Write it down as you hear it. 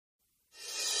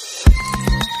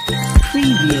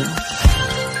Preview.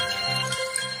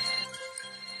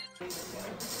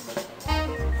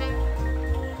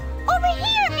 Over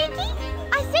here, Mickey!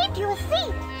 I saved you a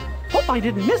seat. Hope I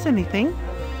didn't miss anything.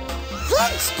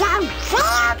 Kids don't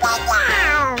fail me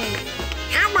down.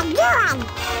 I'm a good.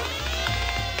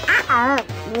 Uh-oh.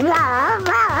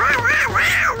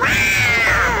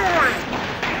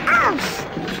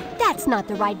 That's not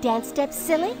the right dance step,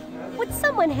 silly. Would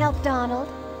someone help Donald?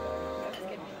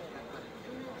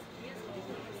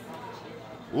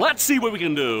 Let's see what we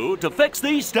can do to fix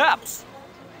these steps.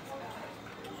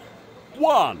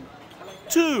 1,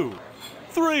 2,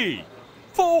 3,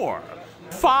 4,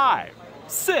 5,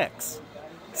 6,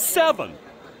 7,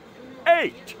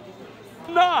 8,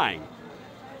 9,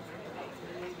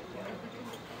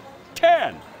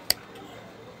 10.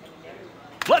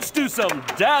 Let's do some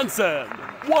dancing.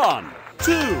 1,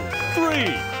 2,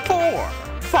 3, 4,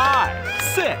 5,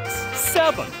 6,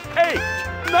 7, 8,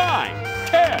 9,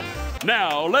 10.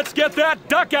 Now, let's get that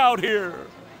duck out here.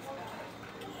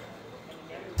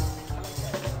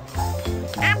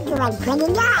 I'm doing pretty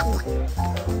good.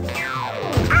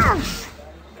 Oh.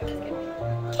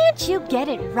 Can't you get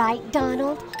it right,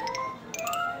 Donald?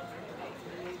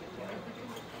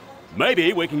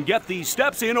 Maybe we can get these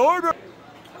steps in order.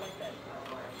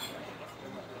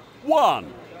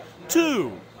 1,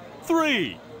 2,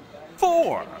 3,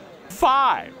 4,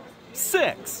 5,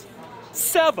 6,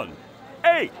 7,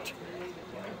 8,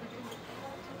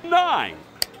 9.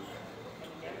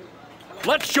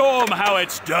 Let's show them how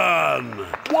it's done.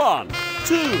 1,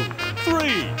 2,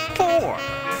 3, 4,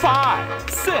 5,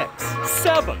 6,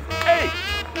 7, 8,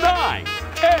 9,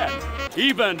 10.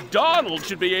 Even Donald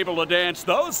should be able to dance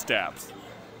those steps.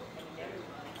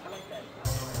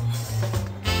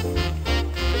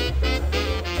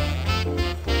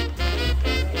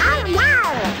 Oh no!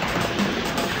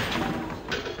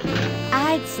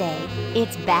 I'd say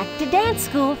it's back to dance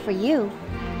school for you.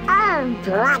 Oh,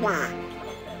 brother.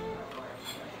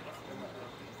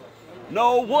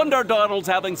 No wonder Donald's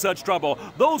having such trouble.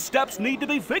 Those steps need to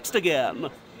be fixed again.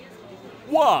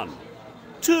 1,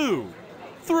 2,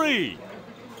 3,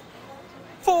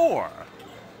 4,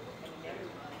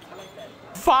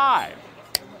 5.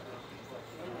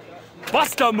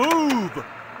 Bust a move.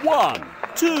 1,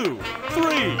 2,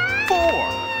 3,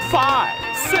 4,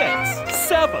 5, 6,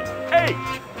 7, 8,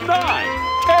 9,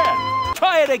 10.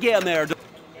 Try it again there.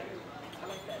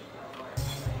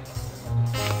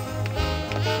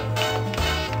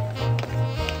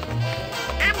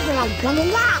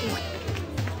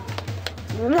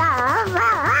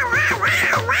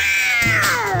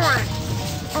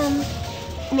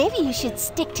 Maybe you should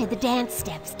stick to the dance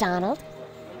steps, Donald.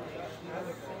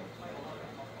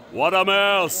 What a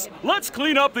mess. Let's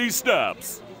clean up these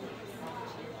steps.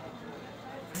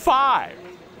 5,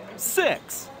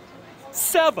 6,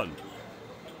 7,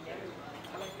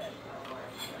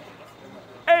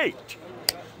 8.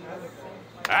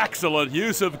 Excellent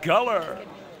use of color.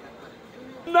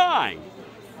 9,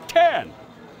 10,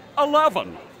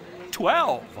 11,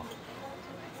 12,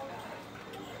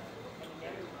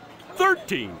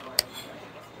 13.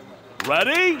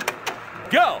 Ready?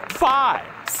 Go. 5,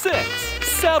 6,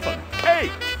 7,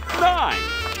 8, 9,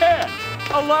 10,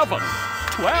 11,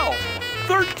 12,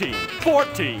 13,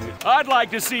 14. I'd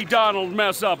like to see Donald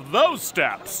mess up those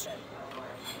steps.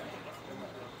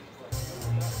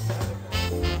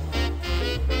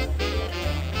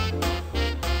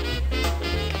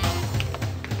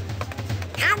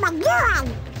 How am I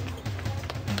doing?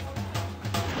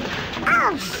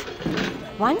 Oh.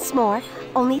 Once more,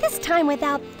 only this time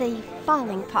without the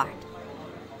falling part.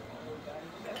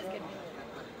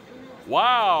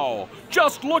 Wow!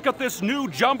 Just look at this new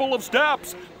jumble of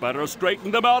steps. Better straighten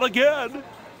them out again.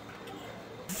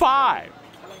 5.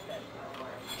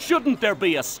 Shouldn't there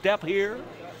be a step here?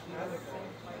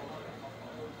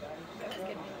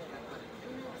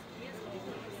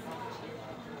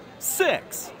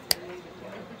 6.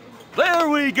 There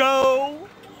we go.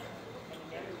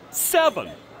 7,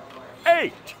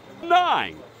 8,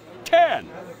 9, 10,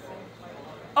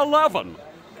 11,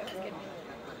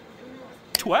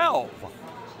 12.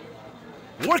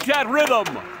 Work that rhythm.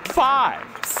 5,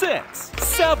 6,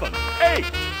 7, 8,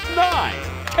 9,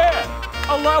 10,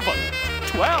 11,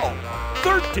 12,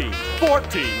 13,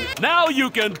 14. Now you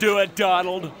can do it,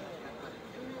 Donald.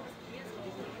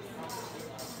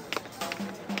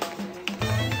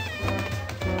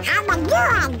 How am I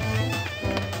doing?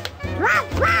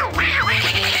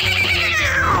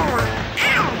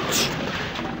 Ouch!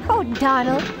 Oh,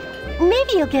 Donald,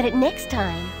 maybe you'll get it next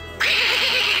time.